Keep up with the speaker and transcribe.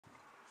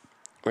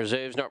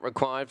Reserves not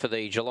required for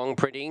the Geelong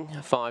printing.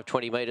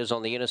 520 metres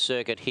on the inner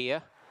circuit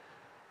here.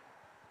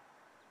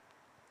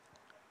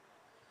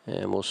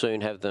 And we'll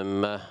soon have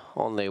them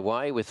on their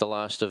way with the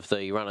last of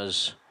the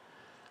runners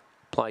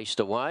placed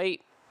away.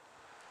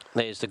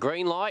 There's the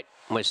green light.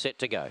 We're set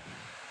to go.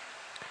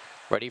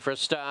 Ready for a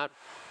start.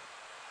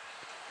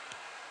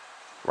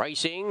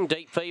 Racing,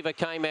 Deep Fever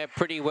came out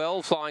pretty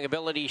well. Flying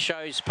Ability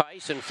shows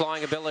pace, and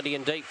Flying Ability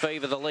and Deep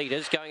Fever the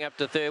leaders. Going up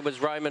to third was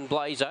Roman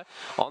Blazer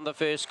on the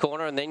first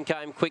corner, and then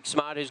came Quick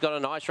Smart, who's got a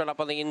nice run up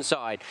on the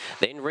inside.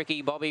 Then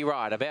Ricky Bobby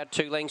Wright. About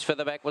 2 lengths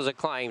further back was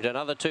Acclaimed.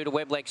 Another 2 to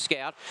Weblex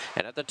Scout,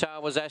 and at the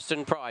tail was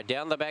Aston Pride.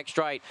 Down the back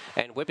straight,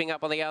 and whipping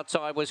up on the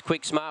outside was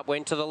Quick Smart,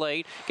 went to the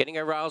lead. Getting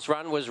a rails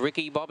run was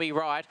Ricky Bobby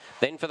Wright.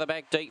 Then for the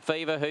back, Deep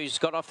Fever, who's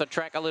got off the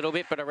track a little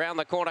bit, but around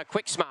the corner,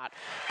 Quick Smart.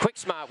 Quick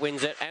Smart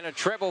wins it, and a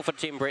treble for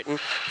Tim Britton.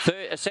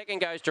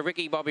 Second goes to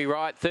Ricky Bobby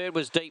Wright. Third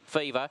was Deep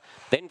Fever.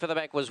 Then for the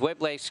back was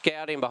Weblex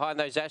Scout in behind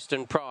those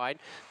Aston Pride.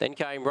 Then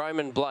came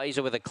Roman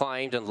Blazer with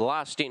Acclaimed, and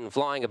last in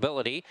Flying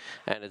Ability.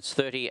 And it's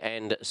 30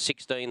 and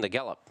 16 the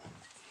gallop.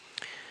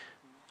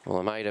 Well,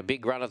 I made a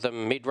big run at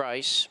them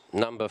mid-race.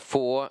 Number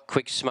 4,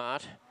 Quick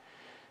Smart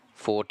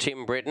for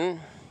Tim Britton.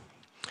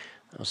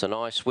 That was a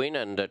nice win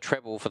and a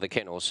treble for the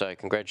kennel. So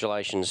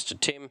congratulations to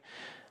Tim.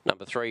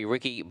 Number 3,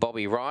 Ricky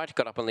Bobby Wright.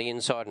 Got up on the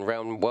inside and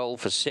ran well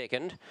for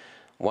second.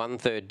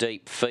 1/3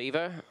 Deep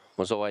Fever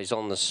was always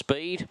on the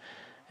speed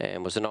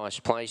and was a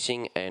nice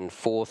placing. And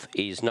 4th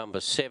is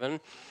number 7,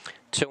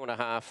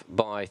 2.5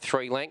 by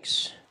 3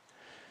 lengths.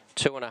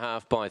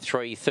 2.5 by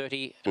 3,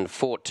 30 and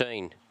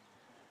 14.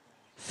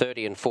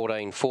 30 and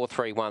 14,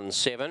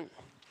 4-3-1-7.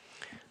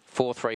 4-3.